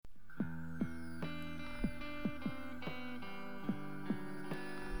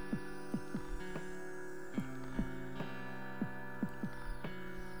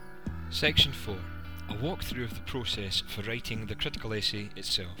Section 4. A walkthrough of the process for writing the critical essay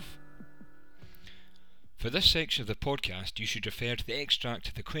itself. For this section of the podcast, you should refer to the extract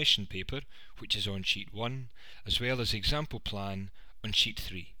of the question paper, which is on sheet 1, as well as the example plan on sheet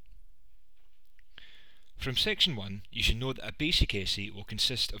 3. From section 1, you should know that a basic essay will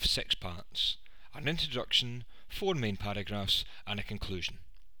consist of 6 parts: an introduction, 4 main paragraphs, and a conclusion.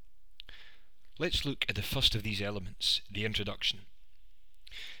 Let's look at the first of these elements, the introduction.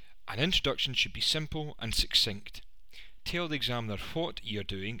 An introduction should be simple and succinct. Tell the examiner what you are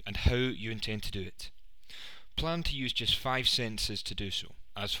doing and how you intend to do it. Plan to use just 5 sentences to do so,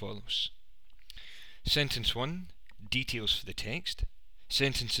 as follows. Sentence 1, details for the text.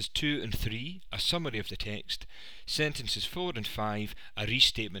 Sentences 2 and 3, a summary of the text. Sentences 4 and 5, a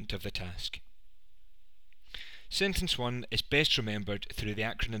restatement of the task. Sentence 1 is best remembered through the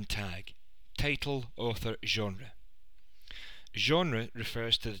acronym TAG, title, author, genre. Genre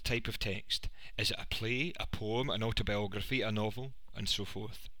refers to the type of text. Is it a play, a poem, an autobiography, a novel, and so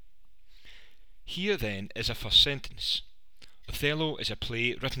forth? Here then is a first sentence. Othello is a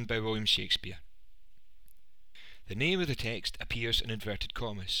play written by William Shakespeare. The name of the text appears in inverted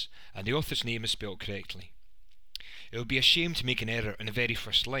commas, and the author's name is spelt correctly. It would be a shame to make an error in the very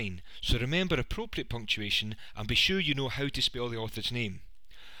first line, so remember appropriate punctuation and be sure you know how to spell the author's name.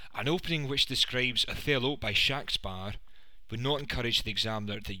 An opening which describes Othello by Shakespeare would not encourage the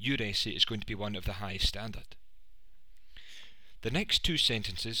examiner that your essay is going to be one of the highest standard. The next 2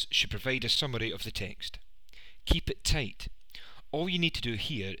 sentences should provide a summary of the text. Keep it tight. All you need to do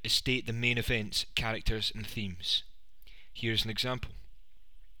here is state the main events, characters and themes. Here's an example.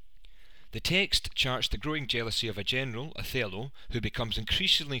 The text charts the growing jealousy of a general, Othello, who becomes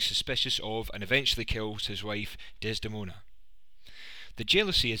increasingly suspicious of and eventually kills his wife, Desdemona. The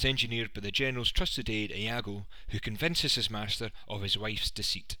jealousy is engineered by the general's trusted aide, Iago, who convinces his master of his wife's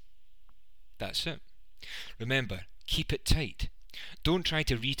deceit. That's it. Remember, keep it tight. Don't try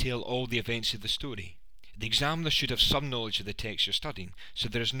to retell all the events of the story. The examiner should have some knowledge of the text you're studying, so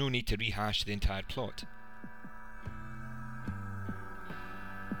there is no need to rehash the entire plot.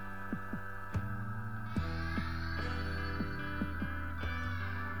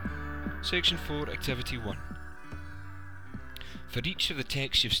 Section 4, Activity 1. For each of the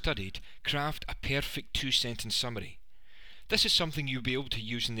texts you've studied, craft a perfect 2-sentence summary. This is something you'll be able to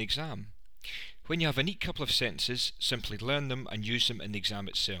use in the exam. When you have a neat couple of sentences, simply learn them and use them in the exam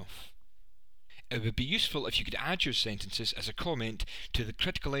itself. It would be useful if you could add your sentences as a comment to the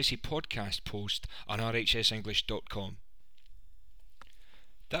Critical Essay podcast post on rhsenglish.com.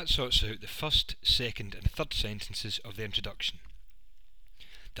 That sorts out the first, second and third sentences of the introduction.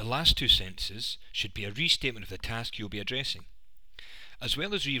 The last 2 sentences should be a restatement of the task you'll be addressing. As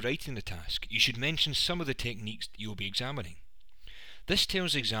well as rewriting the task, you should mention some of the techniques that you'll be examining. This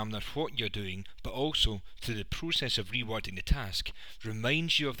tells the examiner what you're doing, but also, through the process of rewording the task,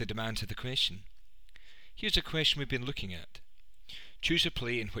 reminds you of the demands of the question. Here's a question we've been looking at. Choose a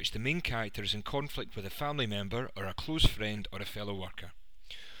play in which the main character is in conflict with a family member or a close friend or a fellow worker.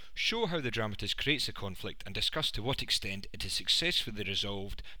 Show how the dramatist creates the conflict and discuss to what extent it is successfully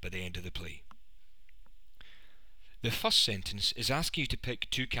resolved by the end of the play. The first sentence is asking you to pick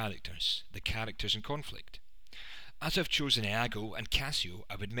 2 characters, the characters in conflict. As I've chosen Iago and Cassio,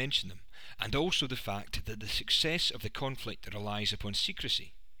 I would mention them, and also the fact that the success of the conflict relies upon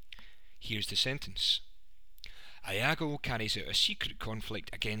secrecy. Here's the sentence. Iago carries out a secret conflict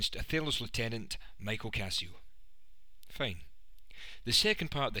against Othello's lieutenant, Michael Cassio. Fine. The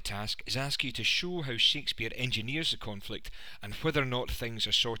second part of the task is asking you to show how Shakespeare engineers the conflict and whether or not things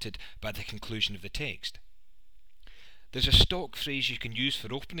are sorted by the conclusion of the text. There's a stock phrase you can use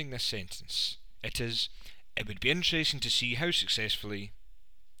for opening this sentence. It is, it would be interesting to see how successfully...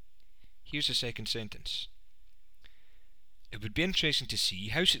 Here's the second sentence. It would be interesting to see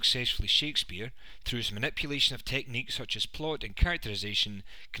how successfully Shakespeare, through his manipulation of techniques such as plot and characterization,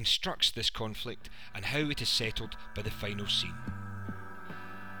 constructs this conflict and how it is settled by the final scene.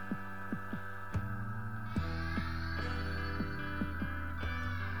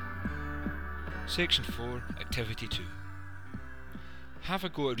 Section 4, Activity 2. Have a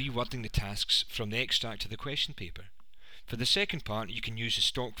go at rewording the tasks from the extract of the question paper. For the second part, you can use the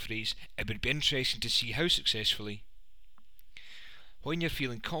stock phrase, it would be interesting to see how successfully. When you're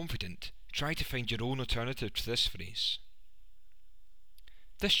feeling confident, try to find your own alternative to this phrase.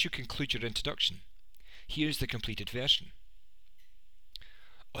 This should conclude your introduction. Here's the completed version.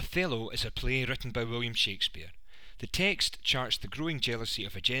 Othello is a play written by William Shakespeare. The text charts the growing jealousy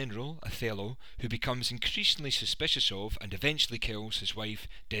of a general, Othello, who becomes increasingly suspicious of and eventually kills his wife,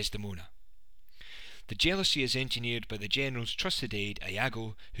 Desdemona. The jealousy is engineered by the general's trusted aide,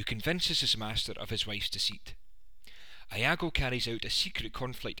 Iago, who convinces his master of his wife's deceit. Iago carries out a secret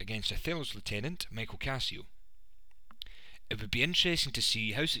conflict against Othello's lieutenant, Michael Cassio. It would be interesting to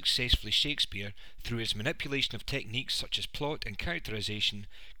see how successfully Shakespeare, through his manipulation of techniques such as plot and characterization,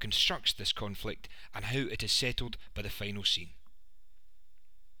 constructs this conflict and how it is settled by the final scene.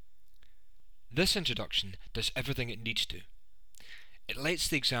 This introduction does everything it needs to. It lets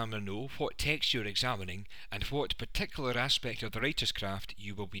the examiner know what text you are examining and what particular aspect of the writer's craft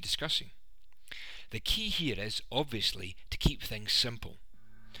you will be discussing. The key here is, obviously, to keep things simple.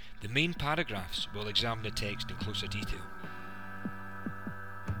 The main paragraphs will examine the text in closer detail.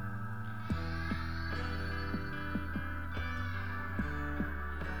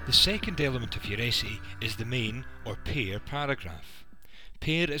 The second element of your essay is the main or pair paragraph.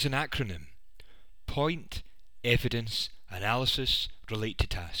 PAIR is an acronym. Point, evidence, analysis, relate to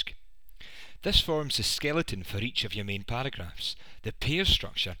task. This forms the skeleton for each of your main paragraphs. The pair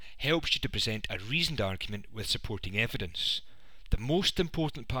structure helps you to present a reasoned argument with supporting evidence. The most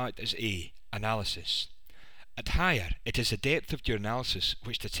important part is A, analysis. At higher, it is the depth of your analysis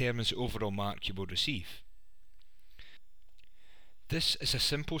which determines the overall mark you will receive. This is a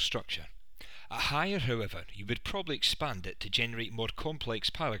simple structure. At higher, however, you would probably expand it to generate more complex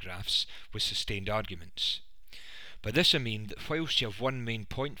paragraphs with sustained arguments. By this I mean that whilst you have one main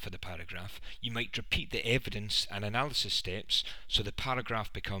point for the paragraph, you might repeat the evidence and analysis steps so the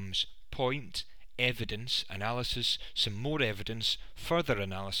paragraph becomes point, evidence, analysis, some more evidence, further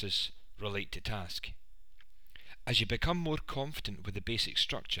analysis, relate to task. As you become more confident with the basic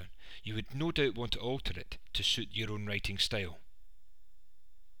structure, you would no doubt want to alter it to suit your own writing style.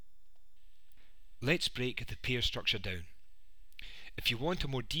 Let's break the pair structure down. If you want a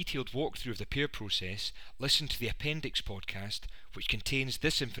more detailed walkthrough of the pair process, listen to the Appendix podcast, which contains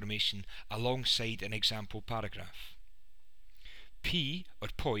this information alongside an example paragraph. P, or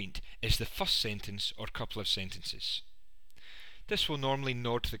point, is the first sentence or couple of sentences. This will normally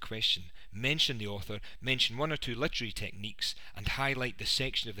nod to the question, mention the author, mention one or two literary techniques, and highlight the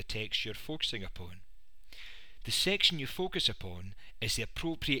section of the text you are focusing upon. The section you focus upon is the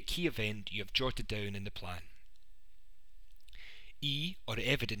appropriate key event you have jotted down in the plan. E, or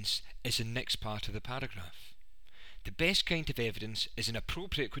evidence, is the next part of the paragraph. The best kind of evidence is an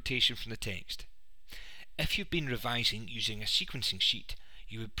appropriate quotation from the text. If you've been revising using a sequencing sheet,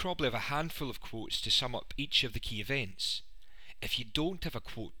 you would probably have a handful of quotes to sum up each of the key events. If you don't have a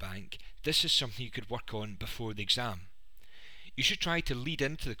quote bank, this is something you could work on before the exam. You should try to lead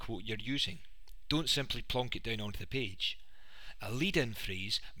into the quote you're using. Don't simply plonk it down onto the page. A lead-in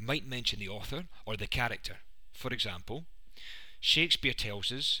phrase might mention the author or the character. For example, Shakespeare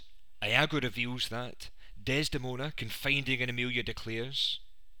tells us, Iago reveals that, Desdemona, confiding in Emilia, declares.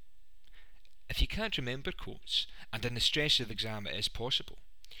 If you can't remember quotes, and in the stress of the exam it is possible,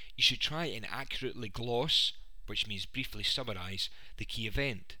 you should try and accurately gloss, which means briefly summarise, the key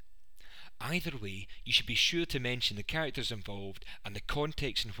event. Either way, you should be sure to mention the characters involved and the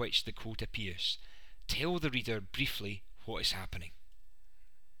context in which the quote appears. Tell the reader briefly what is happening.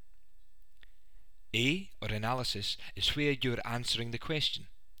 A, or analysis, is where you are answering the question.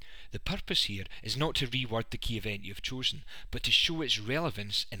 The purpose here is not to reword the key event you have chosen, but to show its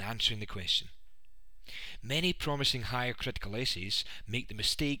relevance in answering the question. Many promising higher critical essays make the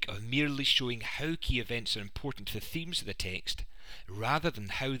mistake of merely showing how key events are important to the themes of the text, rather than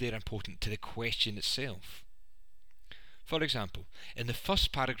how they are important to the question itself. For example, in the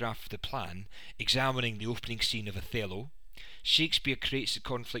first paragraph of the plan, examining the opening scene of Othello, Shakespeare creates the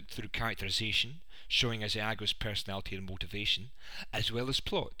conflict through characterization, showing us Iago's personality and motivation, as well as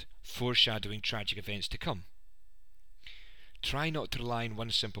plot, foreshadowing tragic events to come. Try not to rely on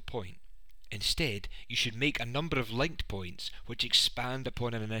one simple point. Instead, you should make a number of linked points which expand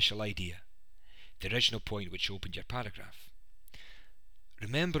upon an initial idea, the original point which opened your paragraph.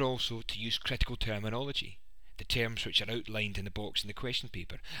 Remember also to use critical terminology, the terms which are outlined in the box in the question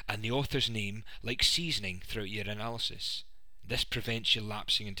paper, and the author's name like seasoning throughout your analysis. This prevents you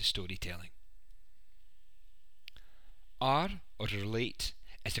lapsing into storytelling. R, or relate,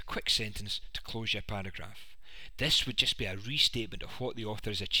 is a quick sentence to close your paragraph. This would just be a restatement of what the author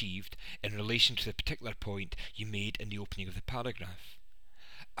has achieved in relation to the particular point you made in the opening of the paragraph.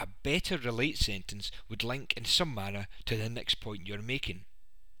 A better relate sentence would link in some manner to the next point you are making.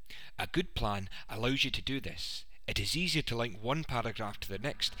 A good plan allows you to do this. It is easier to link one paragraph to the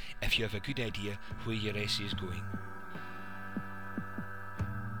next if you have a good idea where your essay is going.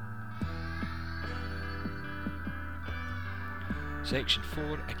 Section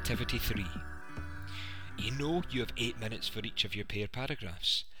 4, Activity 3. You know you have 8 minutes for each of your pair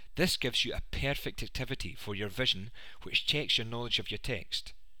paragraphs. This gives you a perfect activity for your vision which checks your knowledge of your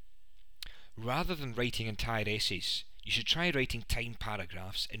text. Rather than writing entire essays, you should try writing timed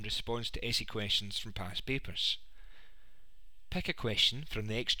paragraphs in response to essay questions from past papers. Pick a question from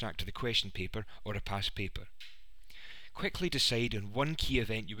the extract of the question paper or a past paper. Quickly decide on one key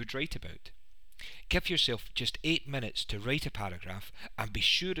event you would write about. Give yourself just 8 minutes to write a paragraph and be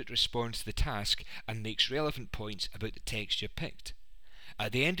sure it responds to the task and makes relevant points about the text you picked.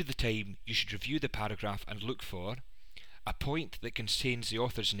 At the end of the time, you should review the paragraph and look for a point that contains the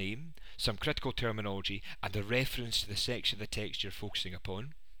author's name, some critical terminology and a reference to the section of the text you're focusing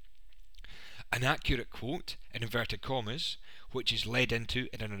upon, an accurate quote in inverted commas which is led into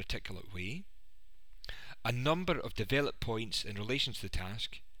in an articulate way, a number of developed points in relation to the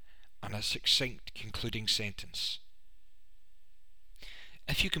task, and a succinct concluding sentence.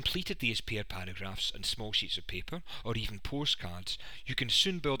 If you completed these pair paragraphs on small sheets of paper or even postcards, you can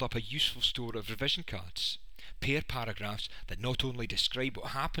soon build up a useful store of revision cards. Pair paragraphs that not only describe what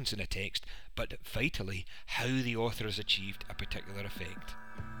happens in a text, but vitally how the author has achieved a particular effect.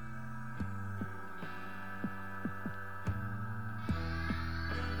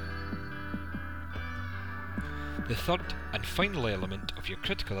 The third and final element of your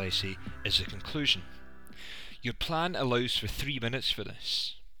critical essay is the conclusion. Your plan allows for 3 minutes for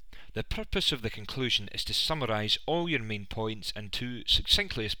this. The purpose of the conclusion is to summarise all your main points and to,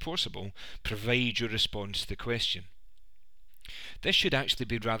 succinctly as possible, provide your response to the question. This should actually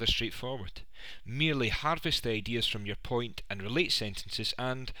be rather straightforward. Merely harvest the ideas from your point and relate sentences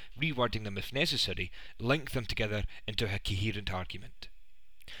and, rewording them if necessary, link them together into a coherent argument.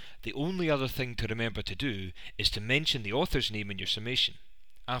 The only other thing to remember to do is to mention the author's name in your summation.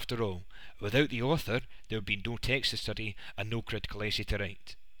 After all, without the author, there would be no text to study and no critical essay to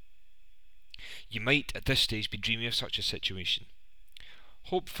write. You might at this stage be dreaming of such a situation.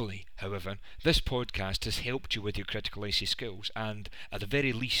 Hopefully, however, this podcast has helped you with your critical essay skills and, at the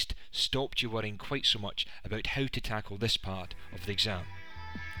very least, stopped you worrying quite so much about how to tackle this part of the exam.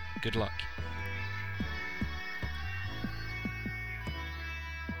 Good luck.